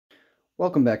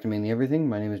Welcome back to Mainly Everything.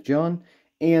 My name is John,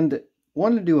 and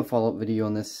wanted to do a follow-up video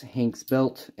on this Hanks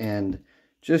belt and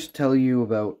just tell you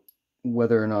about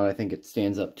whether or not I think it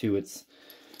stands up to its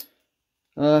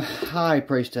high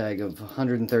price tag of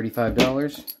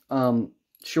 $135.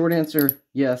 Short answer,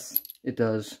 yes, it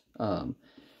does.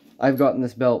 I've gotten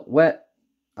this belt wet.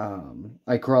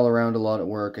 I crawl around a lot at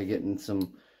work. I get in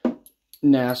some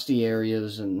nasty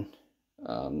areas and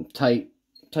tight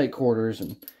quarters,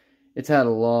 and it's had a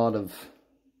lot of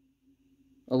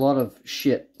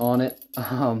shit on it,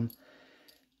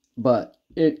 but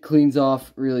it cleans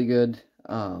off really good.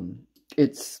 The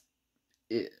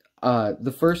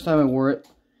first time I wore it,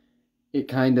 it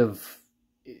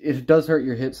does hurt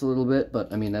your hips a little bit,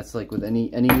 but I mean that's like with any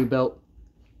new belt.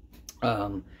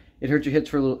 It hurts your hips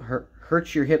for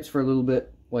a little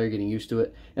bit while you're getting used to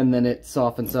it, and then it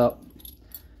softens up.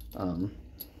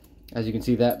 As you can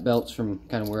see, that belt's from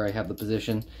kind of where I have the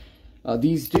position.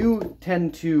 These do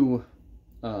tend to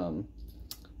kind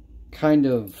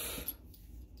of,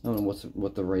 I don't know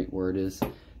what the right word is.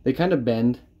 They kind of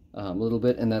bend a little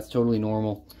bit, and that's totally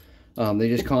normal. They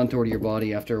just contour to your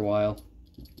body after a while.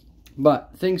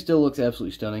 But the thing still looks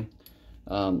absolutely stunning.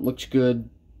 Looks good,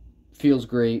 feels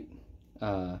great.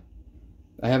 I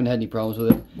haven't had any problems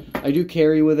with it. I do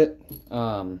carry with it.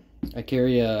 I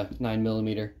carry a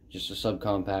 9mm, just a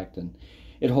subcompact, and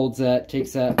it holds that,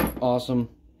 takes that, awesome.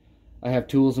 I have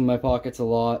tools in my pockets a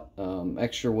lot,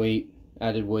 extra weight,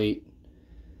 added weight,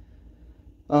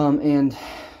 and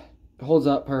it holds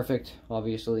up perfect,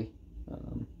 obviously.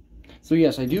 So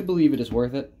yes, I do believe it is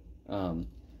worth it.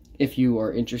 If you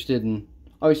are interested in,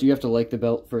 obviously you have to like the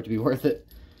belt for it to be worth it.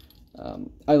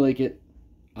 I like it.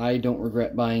 I don't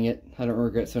regret buying it. I don't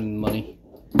regret spending the money.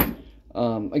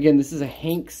 Again, this is a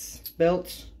Hanks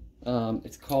belt.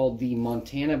 It's called the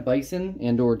Montana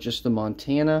Bison, or just the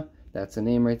Montana. That's the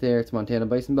name right there. It's Montana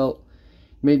Bison belt.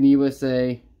 Made in the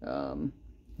USA.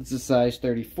 This is size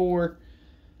 34.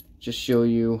 Just show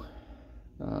you.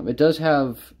 It does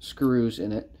have screws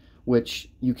in it, which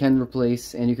you can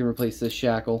replace, and you can replace this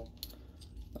shackle.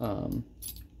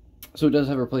 So it does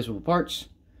have replaceable parts.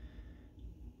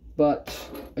 But,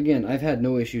 again, I've had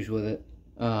no issues with it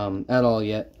at all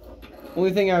yet.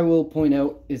 Only thing I will point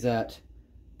out is that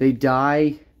they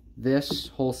dye this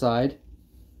whole side,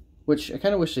 which I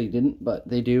kind of wish they didn't, but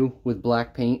they do, with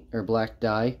black paint or black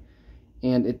dye.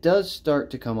 And it does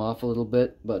start to come off a little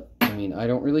bit, but I mean, I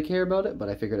don't really care about it, but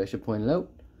I figured I should point it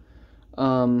out.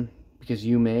 Because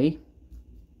you may.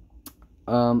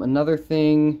 Another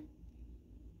thing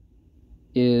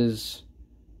is,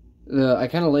 I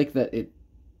kind of like that it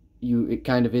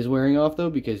kind of is wearing off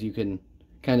though, because you can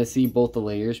kind of see both the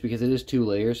layers, because it is 2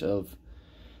 layers of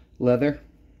leather.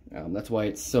 That's why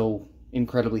it's so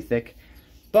incredibly thick.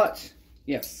 But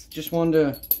yes, just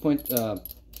wanted to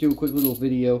do a quick little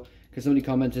video, because somebody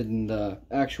commented in the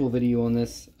actual video on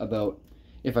this about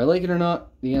if I like it or not.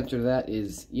 The answer to that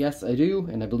is yes, I do,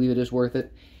 and I believe it is worth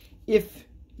it. If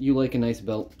you like a nice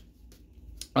belt,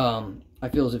 I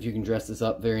feel as if you can dress this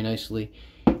up very nicely.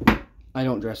 I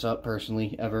don't dress up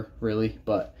personally, ever, really,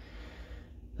 but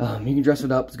you can dress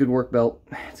it up. It's a good work belt.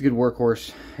 It's a good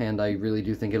workhorse, and I really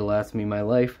do think it'll last me my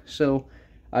life. So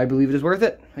I believe it is worth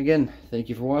it. Again, thank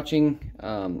you for watching.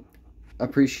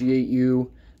 Appreciate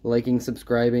you liking,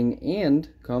 subscribing, and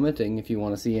commenting if you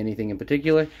want to see anything in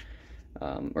particular,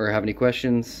 or have any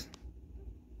questions.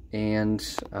 And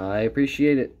I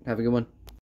appreciate it. Have a good one.